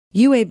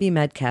UAB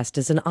Medcast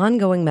is an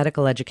ongoing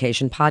medical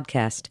education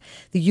podcast.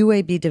 The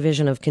UAB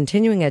Division of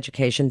Continuing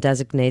Education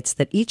designates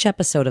that each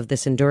episode of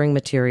this enduring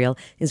material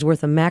is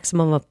worth a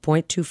maximum of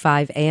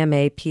 0.25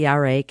 AMA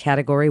PRA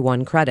Category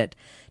 1 credit.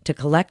 To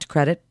collect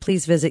credit,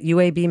 please visit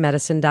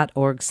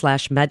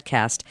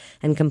uabmedicine.org/medcast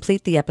and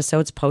complete the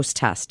episode's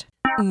post-test.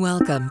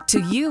 Welcome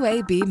to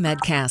UAB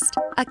Medcast,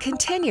 a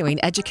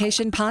continuing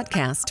education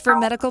podcast for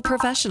medical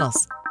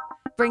professionals,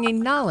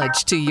 bringing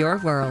knowledge to your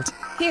world.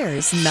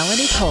 Here's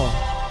Melanie Cole.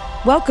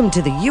 Welcome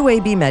to the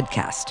UAB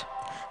Medcast.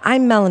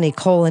 I'm Melanie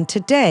Cole, and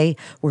today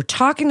we're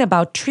talking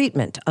about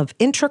treatment of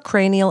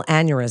intracranial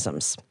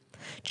aneurysms.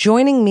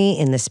 Joining me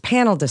in this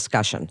panel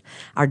discussion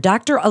are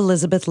Dr.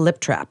 Elizabeth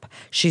Liptrap.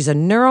 She's a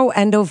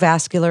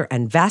neuroendovascular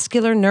and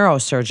vascular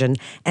neurosurgeon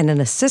and an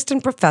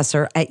assistant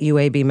professor at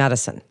UAB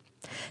Medicine.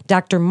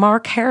 Dr.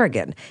 Mark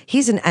Harrigan,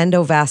 he's an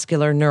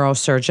endovascular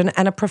neurosurgeon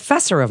and a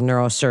professor of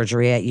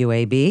neurosurgery at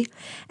UAB.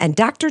 And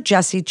Dr.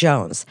 Jesse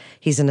Jones,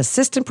 he's an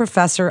assistant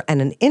professor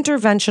and an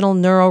interventional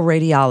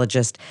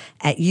neuroradiologist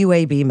at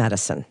UAB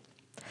Medicine.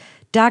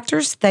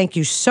 Doctors, thank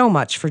you so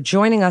much for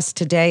joining us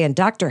today. And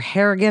Dr.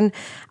 Harrigan,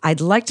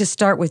 I'd like to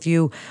start with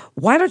you.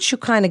 Why don't you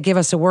kind of give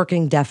us a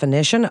working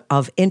definition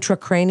of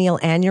intracranial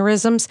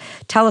aneurysms?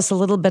 Tell us a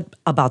little bit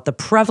about the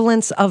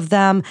prevalence of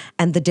them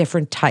and the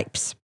different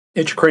types.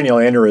 Intracranial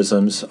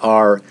aneurysms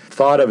are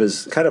thought of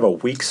as kind of a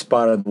weak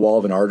spot on the wall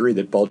of an artery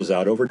that bulges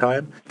out over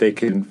time. They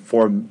can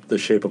form the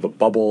shape of a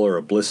bubble or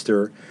a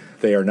blister.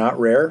 They are not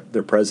rare.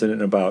 They're present in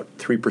about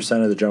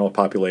 3% of the general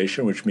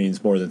population, which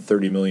means more than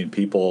 30 million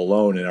people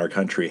alone in our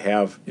country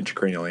have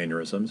intracranial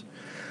aneurysms.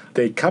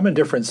 They come in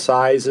different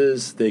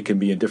sizes. They can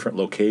be in different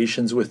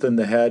locations within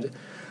the head.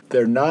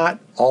 They're not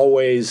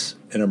always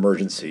an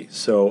emergency.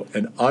 So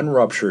an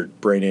unruptured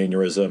brain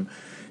aneurysm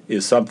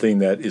is something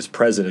that is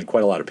present in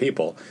quite a lot of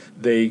people.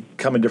 They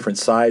come in different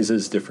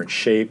sizes, different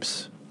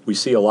shapes. We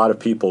see a lot of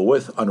people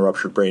with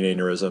unruptured brain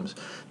aneurysms.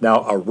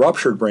 Now, a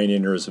ruptured brain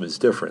aneurysm is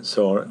different.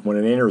 So when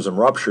an aneurysm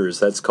ruptures,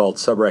 that's called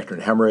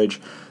subarachnoid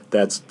hemorrhage.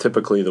 That's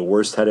typically the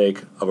worst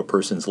headache of a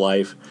person's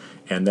life,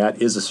 and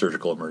that is a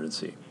surgical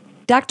emergency.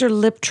 Dr.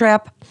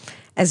 Liptrap,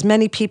 as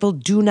many people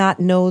do not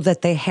know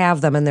that they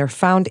have them, and they're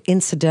found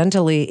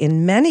incidentally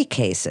in many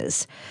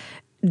cases,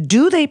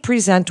 do they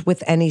present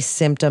with any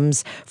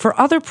symptoms? For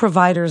other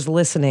providers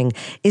listening,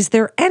 is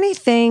there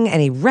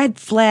any red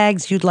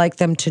flags you'd like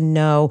them to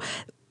know?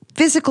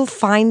 Physical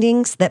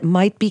findings that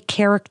might be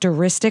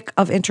characteristic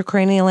of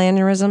intracranial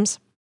aneurysms?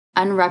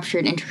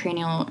 Unruptured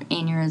intracranial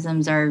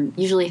aneurysms are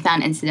usually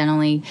found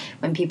incidentally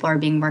when people are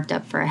being worked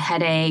up for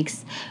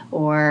headaches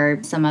or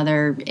some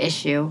other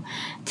issue.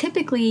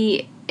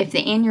 Typically, if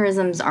the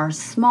aneurysms are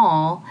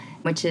small,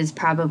 which is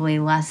probably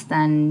less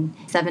than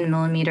 7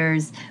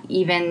 millimeters,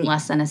 even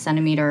less than a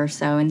centimeter or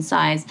so in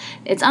size,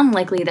 it's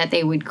unlikely that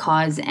they would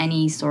cause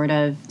any sort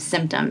of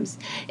symptoms.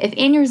 If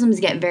aneurysms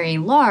get very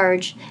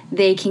large,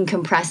 they can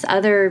compress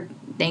other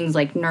things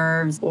like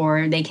nerves,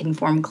 or they can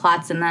form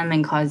clots in them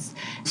and cause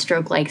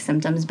stroke-like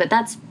symptoms, but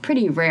that's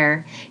pretty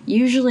rare.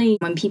 Usually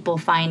when people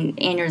find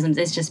aneurysms,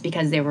 it's just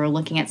because they were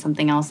looking at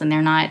something else and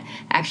they're not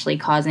actually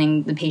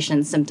causing the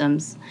patient's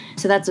symptoms.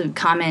 So that's a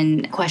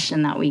common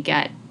question that we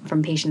get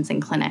from patients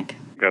in clinic.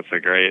 That's a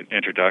great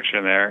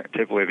introduction there.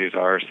 Typically these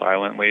are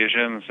silent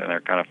lesions and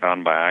they're kind of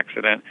found by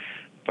accident,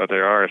 but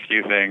there are a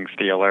few things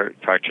the alert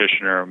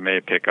practitioner may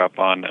pick up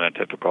on in a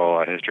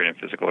typical history and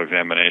physical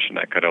examination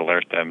that could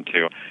alert them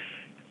to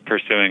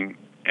pursuing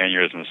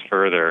aneurysms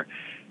further.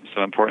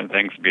 Some important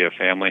things would be a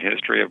family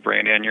history of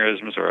brain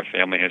aneurysms or a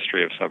family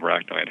history of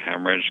subarachnoid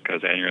hemorrhage,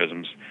 because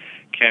aneurysms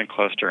can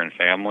cluster in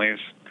families.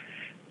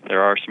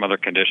 There are some other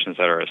conditions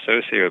that are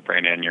associated with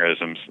brain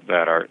aneurysms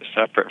that are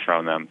separate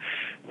from them.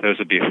 Those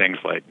would be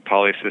things like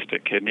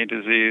polycystic kidney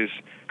disease,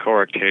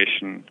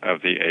 coarctation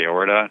of the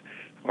aorta,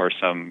 or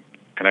some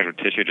connective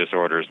tissue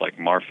disorders like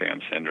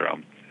Marfan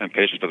syndrome. And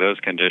patients with those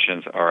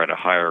conditions are at a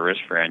higher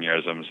risk for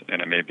aneurysms,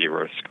 and it may be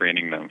worth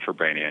screening them for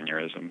brain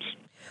aneurysms.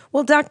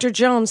 Well, Dr.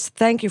 Jones,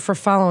 thank you for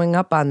following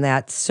up on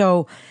that.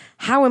 So,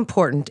 how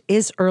important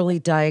is early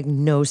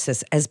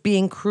diagnosis as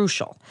being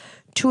crucial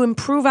to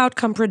improve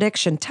outcome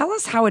prediction? Tell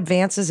us how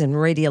advances in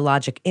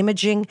radiologic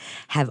imaging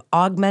have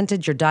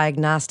augmented your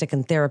diagnostic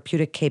and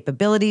therapeutic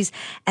capabilities,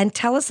 and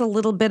tell us a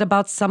little bit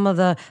about some of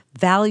the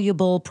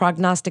valuable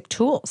prognostic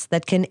tools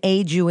that can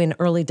aid you in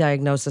early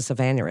diagnosis of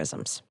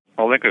aneurysms.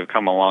 Well, I think we've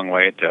come a long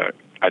way to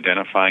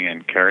identifying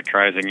and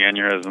characterizing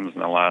aneurysms in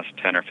the last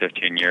 10 or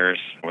 15 years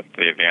with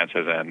the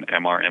advances in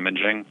MR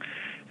imaging.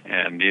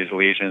 And these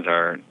lesions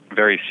are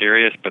very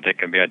serious, but they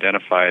can be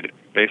identified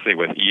basically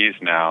with ease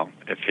now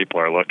if people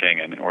are looking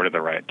and order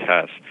the right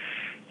tests.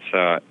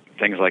 So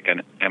things like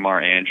an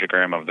MR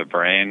angiogram of the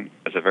brain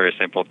is a very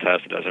simple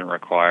test. It doesn't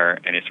require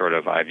any sort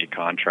of IV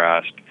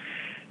contrast.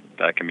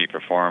 That can be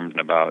performed in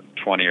about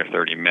 20 or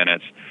 30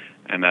 minutes,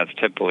 and that's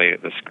typically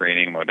the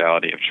screening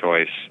modality of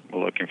choice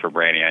looking for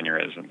brain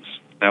aneurysms.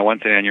 Now,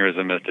 once an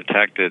aneurysm is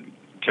detected,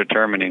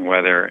 determining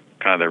whether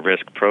kind of the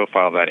risk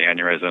profile of that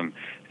aneurysm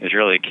is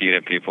really key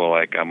to people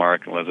like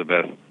Mark,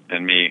 Elizabeth,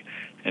 and me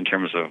in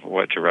terms of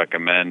what to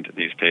recommend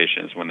these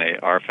patients when they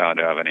are found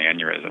to have an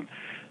aneurysm.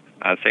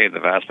 I'd say the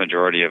vast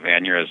majority of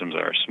aneurysms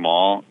are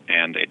small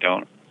and they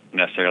don't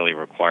necessarily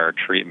require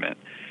treatment.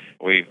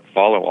 We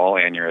follow all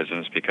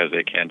aneurysms because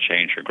they can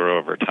change or grow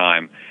over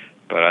time,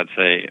 but I'd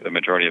say the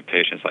majority of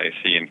patients I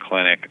see in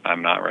clinic,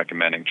 I'm not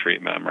recommending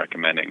treatment, I'm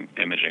recommending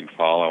imaging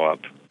follow-up.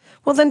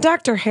 Well, then,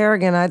 Dr.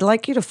 Harrigan, I'd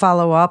like you to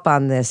follow up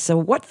on this. So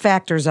what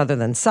factors other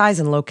than size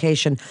and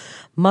location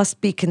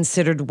must be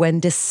considered when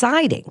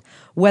deciding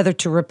whether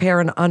to repair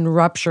an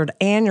unruptured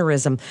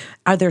aneurysm?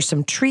 Are there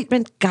some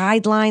treatment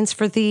guidelines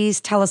for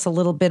these? Tell us a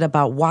little bit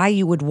about why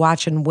you would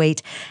watch and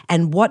wait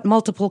and what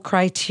multiple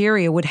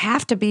criteria would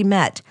have to be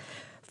met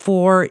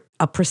for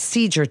a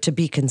procedure to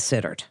be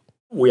considered.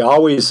 We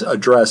always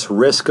address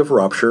risk of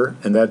rupture,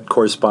 and that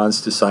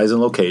corresponds to size and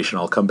location.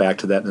 I'll come back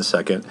to that in a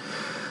second.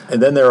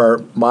 And then there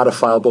are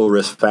modifiable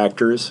risk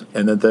factors,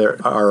 and then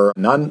there are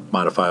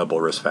non-modifiable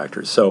risk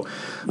factors. So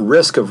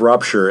risk of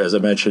rupture, as I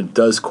mentioned,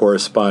 does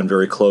correspond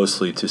very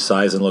closely to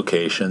size and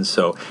location.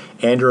 So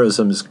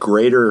aneurysms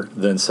greater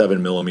than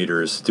 7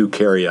 millimeters do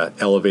carry an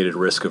elevated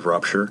risk of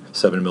rupture,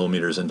 7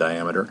 millimeters in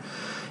diameter.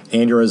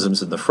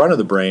 Aneurysms in the front of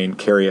the brain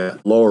carry a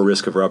lower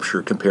risk of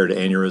rupture compared to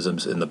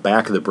aneurysms in the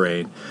back of the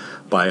brain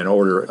by an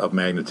order of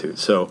magnitude.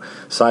 So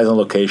size and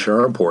location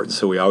are important,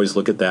 so we always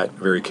look at that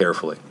very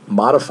carefully.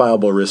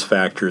 Modifiable risk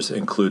factors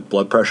include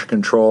blood pressure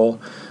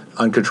control.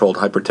 Uncontrolled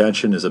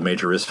hypertension is a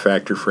major risk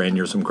factor for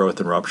aneurysm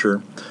growth and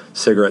rupture.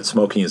 Cigarette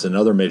smoking is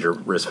another major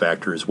risk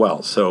factor as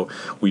well. So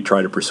we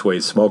try to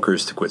persuade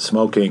smokers to quit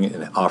smoking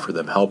and offer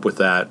them help with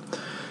that.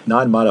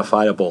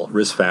 Non-modifiable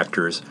risk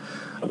factors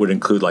would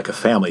include like a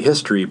family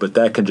history, but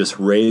that can just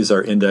raise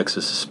our index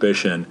of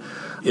suspicion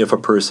if a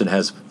person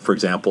has, for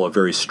example, a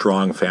very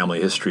strong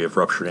family history of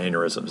ruptured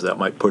aneurysms. That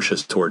might push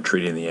us toward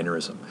treating the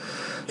aneurysm.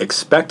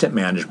 Expectant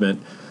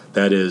management,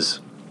 that is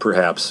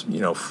perhaps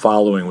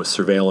following with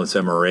surveillance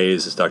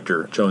MRAs, as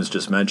Dr. Jones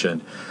just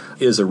mentioned,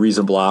 is a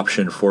reasonable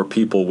option for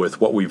people with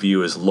what we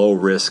view as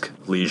low-risk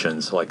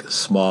lesions, like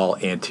small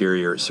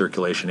anterior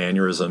circulation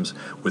aneurysms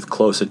with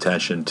close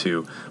attention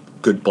to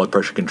good blood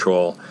pressure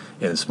control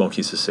and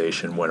smoking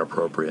cessation when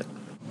appropriate.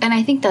 And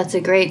I think that's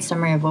a great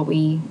summary of what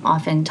we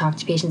often talk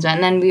to patients about.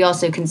 And then we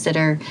also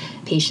consider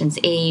patients'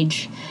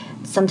 age,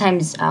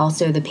 sometimes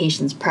also the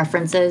patient's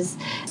preferences.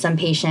 Some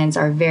patients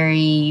are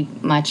very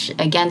much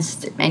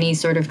against any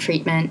sort of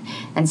treatment,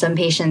 and some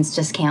patients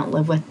just can't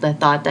live with the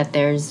thought that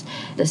there's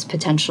this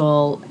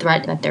potential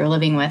threat that they're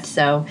living with.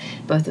 So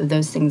both of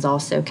those things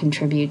also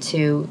contribute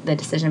to the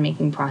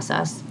decision-making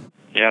process.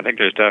 Yeah, I think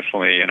there's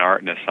definitely an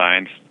art and a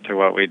science to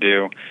what we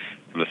do.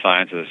 The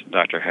science, as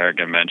Dr.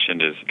 Harrigan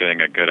mentioned, is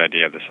getting a good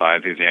idea of the size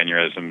of these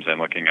aneurysms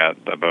and looking at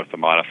both the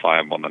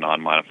modifiable and the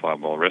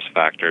non-modifiable risk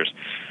factors.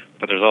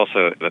 But there's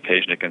also the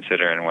patient to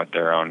consider and what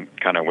their own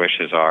kind of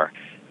wishes are.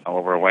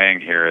 What we're weighing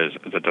here is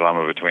the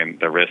dilemma between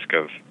the risk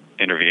of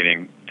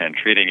intervening and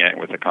treating it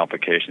with the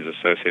complications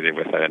associated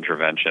with that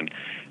intervention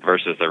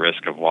versus the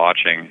risk of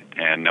watching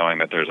and knowing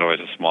that there's always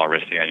a small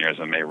risk the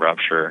aneurysm may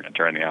rupture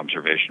during the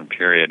observation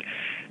period.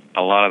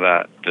 A lot of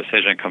that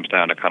decision comes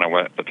down to kind of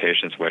what the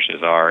patient's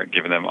wishes are,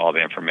 giving them all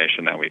the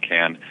information that we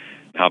can,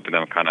 helping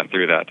them kind of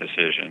through that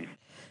decision.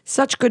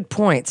 Such good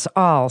points,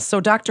 all.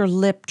 So, Dr.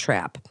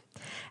 Liptrap,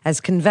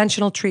 as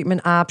conventional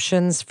treatment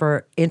options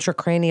for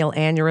intracranial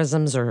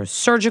aneurysms or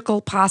surgical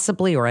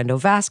possibly or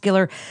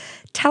endovascular,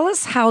 tell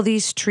us how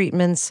these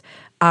treatments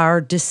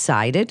are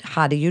decided.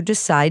 How do you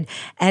decide?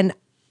 And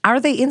are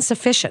they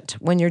insufficient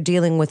when you're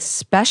dealing with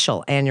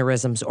special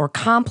aneurysms or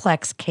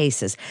complex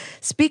cases?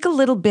 Speak a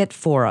little bit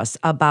for us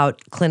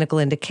about clinical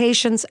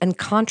indications and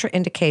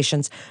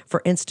contraindications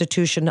for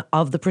institution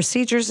of the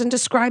procedures and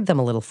describe them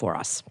a little for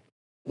us.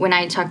 When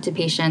I talk to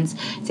patients,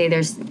 say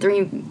there's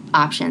 3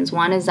 options.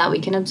 One is that we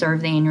can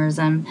observe the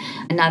aneurysm.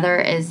 Another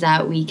is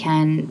that we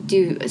can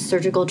do a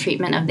surgical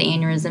treatment of the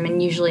aneurysm,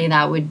 and usually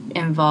that would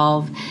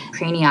involve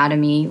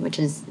craniotomy, which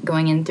is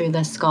going in through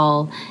the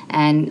skull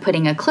and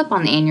putting a clip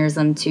on the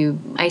aneurysm to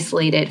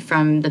isolate it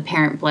from the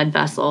parent blood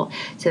vessel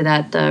so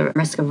that the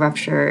risk of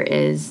rupture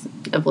is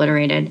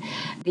obliterated.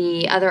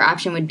 The other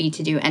option would be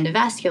to do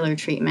endovascular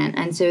treatment,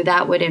 and so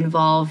that would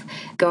involve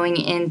going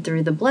in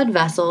through the blood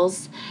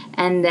vessels,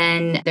 and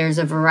then there's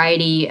a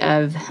variety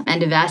of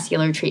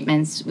endovascular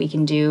treatments we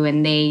can do,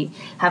 and they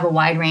have a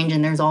wide range,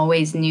 and there's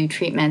always new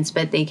treatments,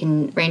 but they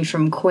can range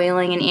from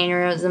coiling an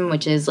aneurysm,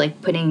 which is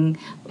like putting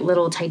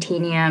little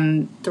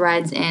titanium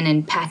threads in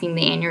and packing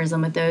the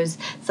aneurysm with those.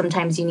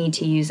 Sometimes you need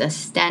to use a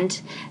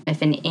stent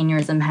if an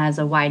aneurysm has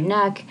a wide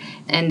neck,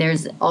 and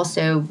there's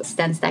also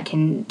stents that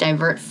can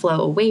divert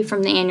flow away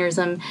from the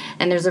aneurysm,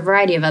 and there's a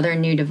variety of other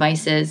new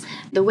devices.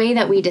 The way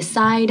that we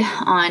decide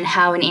on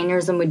how an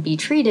aneurysm would be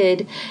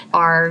treated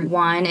are,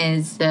 one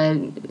is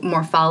the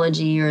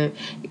morphology or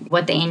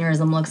what the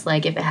aneurysm looks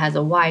like, if it has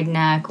a wide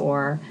neck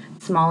or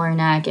smaller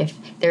neck, if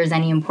there's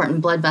any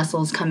important blood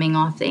vessels coming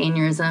off the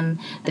aneurysm,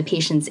 the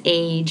patient's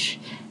age,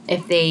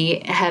 if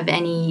they have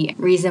any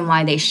reason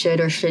why they should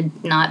or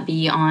should not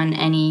be on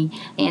any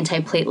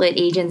antiplatelet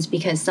agents,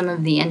 because some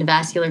of the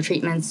endovascular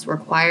treatments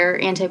require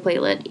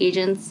antiplatelet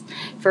agents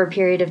for a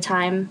period of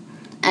time,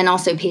 and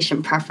also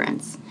patient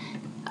preference.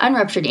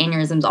 Unruptured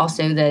aneurysms,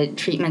 also the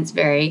treatments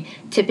vary.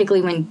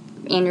 Typically when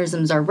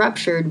aneurysms are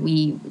ruptured,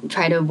 we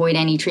try to avoid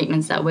any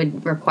treatments that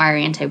would require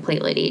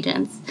antiplatelet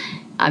agents,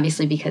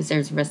 obviously because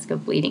there's risk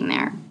of bleeding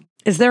there.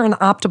 Is there an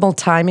optimal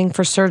timing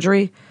for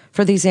surgery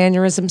for these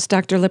aneurysms,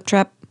 Dr.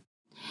 Liptrap?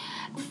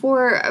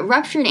 For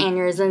ruptured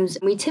aneurysms,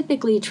 we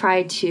typically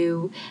try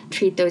to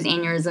treat those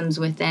aneurysms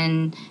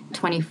within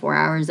 24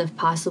 hours if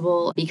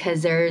possible,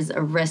 because there's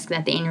a risk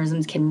that the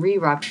aneurysms can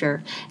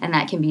re-rupture, and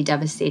that can be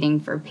devastating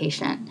for a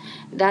patient.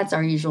 That's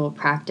our usual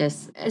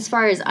practice. As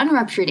far as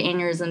unruptured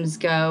aneurysms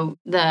go,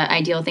 the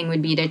ideal thing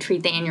would be to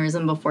treat the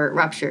aneurysm before it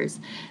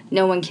ruptures.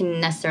 No one can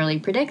necessarily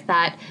predict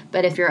that,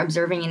 but if you're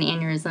observing an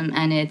aneurysm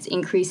and it's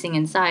increasing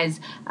in size,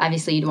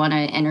 obviously you'd want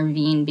to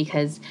intervene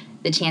because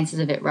the chances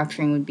of it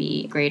rupturing would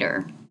be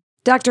greater.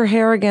 Dr.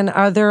 Harrigan,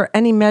 are there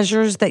any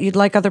measures that you'd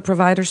like other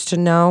providers to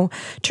know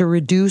to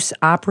reduce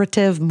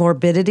operative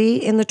morbidity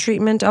in the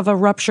treatment of a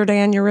ruptured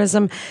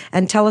aneurysm?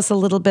 And tell us a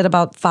little bit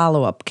about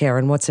follow-up care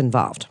and what's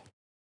involved.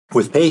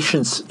 With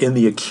patients in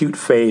the acute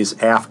phase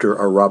after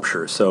a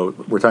rupture, so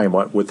we're talking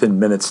about within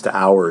minutes to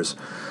hours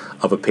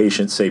of a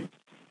patient, say,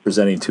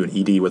 presenting to an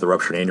ED with a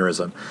ruptured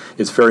aneurysm,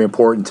 it's very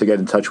important to get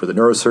in touch with a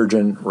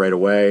neurosurgeon right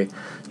away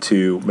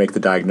to make the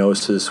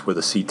diagnosis with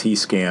a CT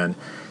scan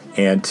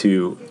and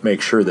to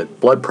make sure that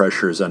blood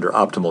pressure is under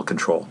optimal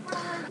control.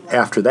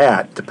 After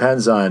that,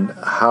 depends on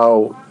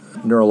how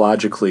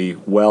neurologically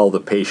well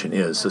the patient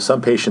is. So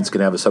some patients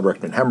can have a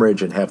subrectal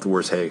hemorrhage and have the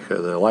worst headache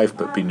of their life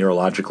but be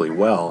neurologically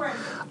well.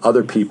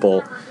 Other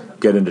people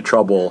get into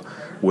trouble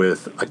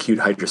with acute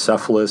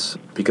hydrocephalus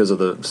because of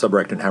the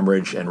subrectal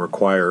hemorrhage and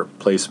require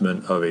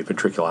placement of a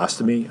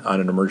ventriculostomy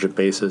on an emergent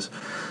basis.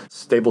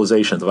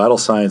 Stabilization of the vital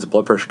signs,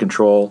 blood pressure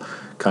control,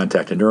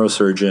 contact a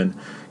neurosurgeon,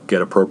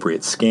 get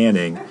appropriate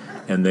scanning,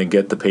 and then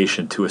get the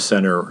patient to a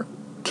center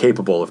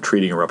capable of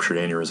treating a ruptured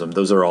aneurysm.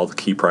 Those are all the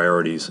key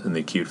priorities in the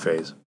acute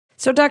phase.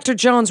 So, Dr.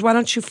 Jones, why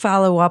don't you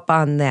follow up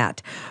on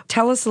that?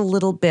 Tell us a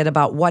little bit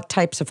about what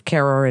types of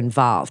care are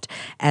involved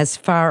as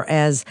far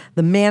as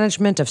the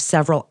management of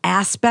several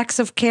aspects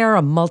of care,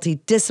 a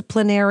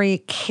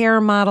multidisciplinary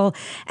care model,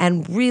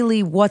 and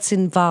really what's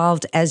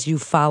involved as you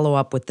follow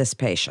up with this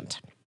patient.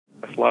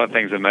 A lot of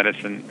things in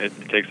medicine, it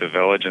takes a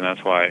village, and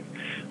that's why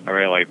I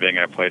really like being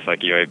at a place like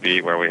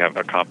UAB where we have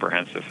a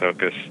comprehensive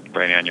focus,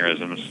 brain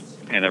aneurysms.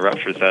 In the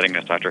rupture setting,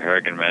 as Dr.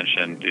 Harrigan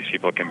mentioned, these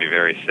people can be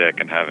very sick,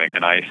 and having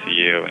an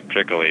ICU, and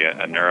particularly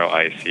a neuro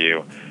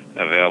ICU,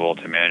 available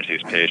to manage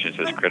these patients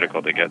is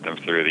critical to get them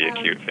through the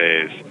acute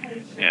phase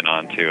and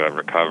onto a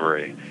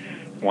recovery.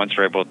 Once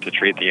we're able to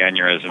treat the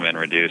aneurysm and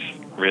reduce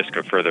risk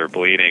of further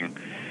bleeding,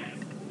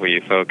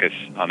 we focus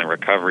on the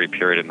recovery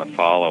period and the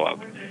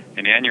follow-up.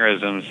 In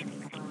aneurysms,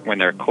 when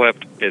they're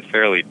clipped, it's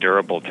fairly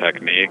durable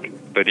technique,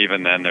 but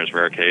even then there's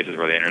rare cases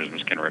where the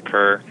aneurysms can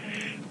recur,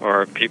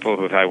 or people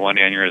who've had one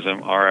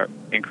aneurysm are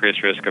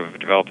increased risk of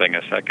developing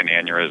a second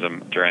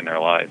aneurysm during their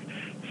life.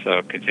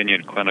 So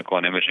continued clinical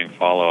and imaging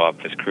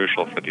follow-up is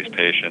crucial for these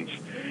patients.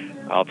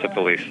 I'll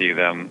typically see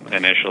them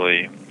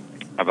initially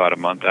about a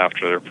month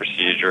after their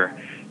procedure,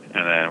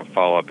 and then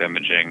follow-up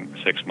imaging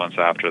 6 months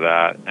after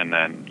that, and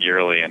then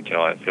yearly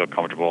until I feel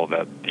comfortable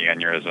that the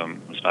aneurysm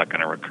is not going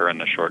to recur in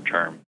the short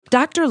term.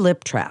 Dr.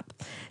 Liptrap,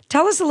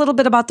 tell us a little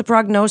bit about the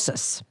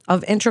prognosis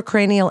of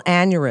intracranial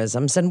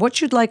aneurysms and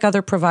what you'd like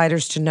other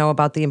providers to know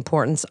about the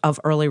importance of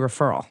early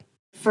referral.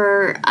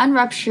 For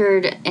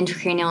unruptured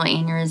intracranial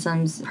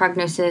aneurysms,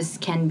 prognosis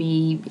can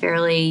be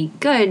fairly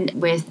good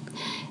with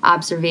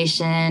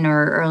observation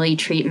or early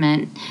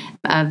treatment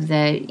of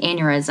the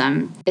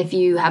aneurysm. If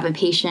you have a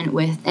patient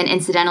with an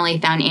incidentally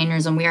found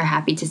aneurysm, we are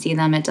happy to see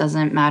them. It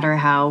doesn't matter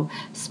how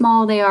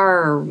small they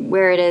are or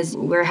where it is.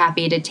 We're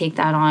happy to take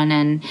that on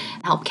and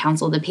help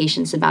counsel the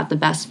patients about the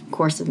best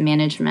course of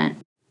management.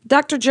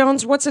 Dr.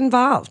 Jones, what's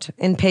involved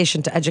in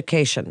patient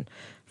education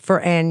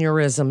for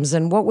aneurysms,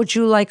 and what would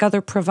you like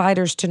other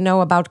providers to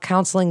know about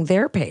counseling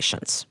their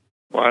patients?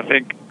 Well, I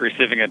think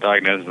receiving a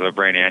diagnosis of a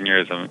brain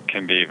aneurysm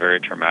can be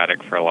very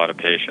traumatic for a lot of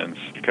patients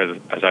because,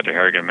 as Dr.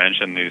 Harrigan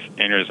mentioned, these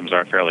aneurysms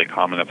are fairly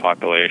common in the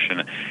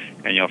population,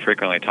 and you'll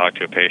frequently talk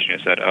to a patient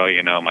who said,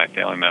 my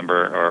family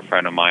member or a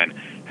friend of mine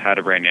had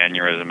a brain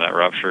aneurysm that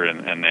ruptured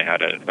and they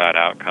had a bad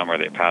outcome or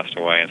they passed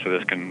away, and so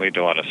this can lead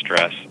to a lot of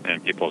stress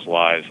in people's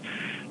lives.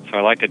 So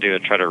I like to do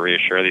is try to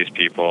reassure these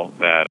people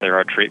that there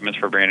are treatments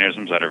for brain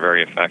aneurysms that are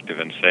very effective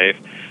and safe,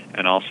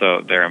 and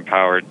also they're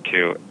empowered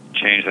to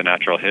change the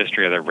natural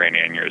history of their brain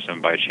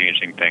aneurysm by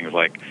changing things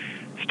like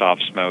stop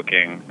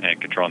smoking and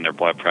controlling their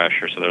blood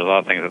pressure. So there's a lot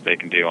of things that they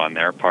can do on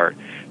their part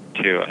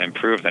to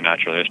improve the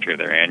natural history of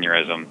their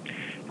aneurysm.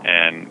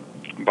 And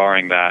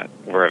barring that,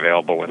 we're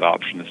available with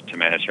options to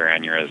manage their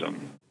aneurysm.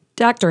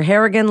 Dr.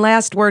 Harrigan,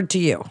 last word to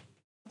you.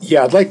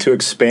 Yeah, I'd like to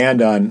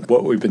expand on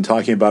what we've been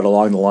talking about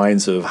along the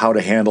lines of how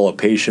to handle a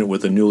patient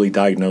with a newly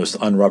diagnosed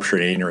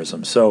unruptured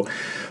aneurysm. So,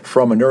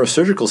 from a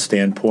neurosurgical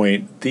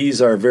standpoint,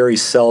 these are very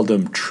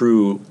seldom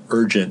true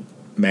urgent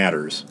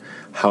matters.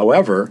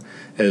 However,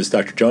 as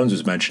Dr. Jones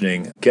was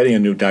mentioning, getting a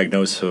new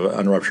diagnosis of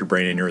unruptured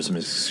brain aneurysm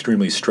is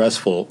extremely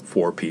stressful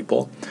for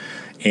people,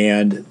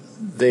 and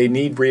they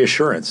need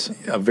reassurance,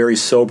 a very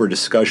sober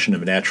discussion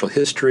of natural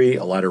history,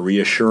 a lot of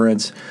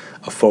reassurance,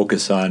 a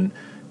focus on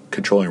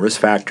controlling risk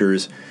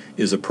factors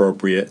is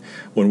appropriate.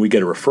 When we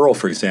get a referral,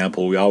 for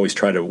example, we always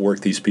try to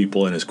work these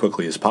people in as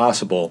quickly as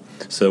possible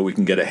so that we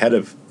can get ahead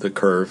of the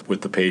curve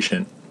with the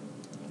patient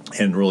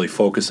and really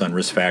focus on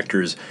risk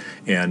factors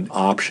and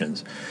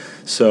options.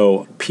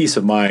 So peace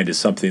of mind is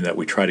something that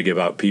we try to give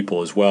out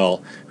people as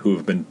well who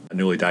have been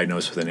newly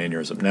diagnosed with an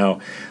aneurysm. Now,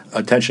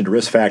 attention to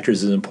risk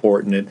factors is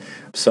important.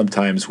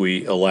 Sometimes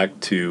we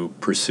elect to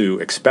pursue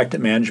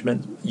expectant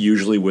management,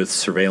 usually with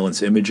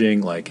surveillance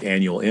imaging like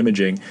annual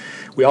imaging.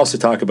 We also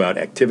talk about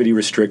activity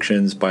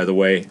restrictions, by the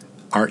way,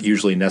 aren't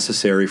usually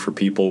necessary for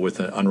people with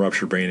an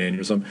unruptured brain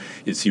aneurysm.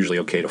 It's usually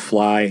okay to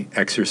fly,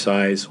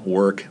 exercise,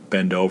 work,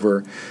 bend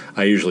over.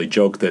 I usually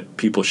joke that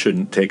people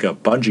shouldn't take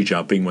up bungee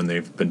jumping when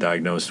they've been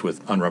diagnosed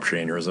with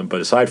unruptured aneurysm,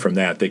 but aside from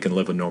that, they can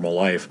live a normal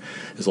life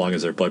as long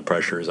as their blood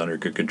pressure is under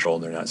good control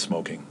and they're not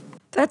smoking.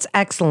 That's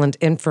excellent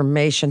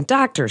information.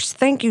 Doctors,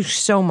 thank you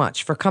so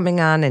much for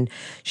coming on and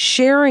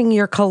sharing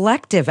your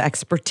collective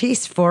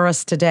expertise for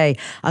us today.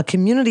 A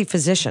community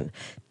physician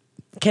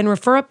can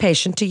refer a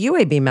patient to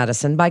UAB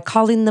Medicine by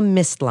calling the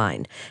MIST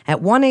line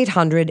at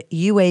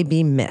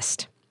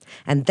 1-800-UAB-MIST.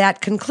 And that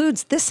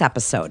concludes this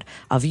episode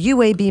of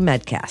UAB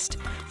Medcast.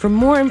 For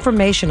more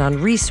information on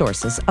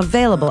resources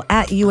available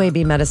at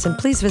UAB Medicine,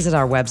 please visit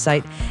our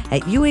website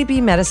at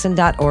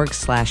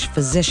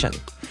uabmedicine.org/physician.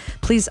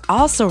 Please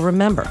also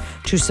remember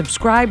to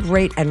subscribe,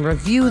 rate, and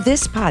review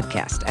this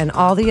podcast and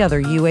all the other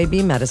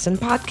UAB Medicine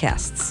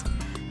podcasts.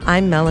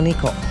 I'm Melanie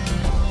Cole.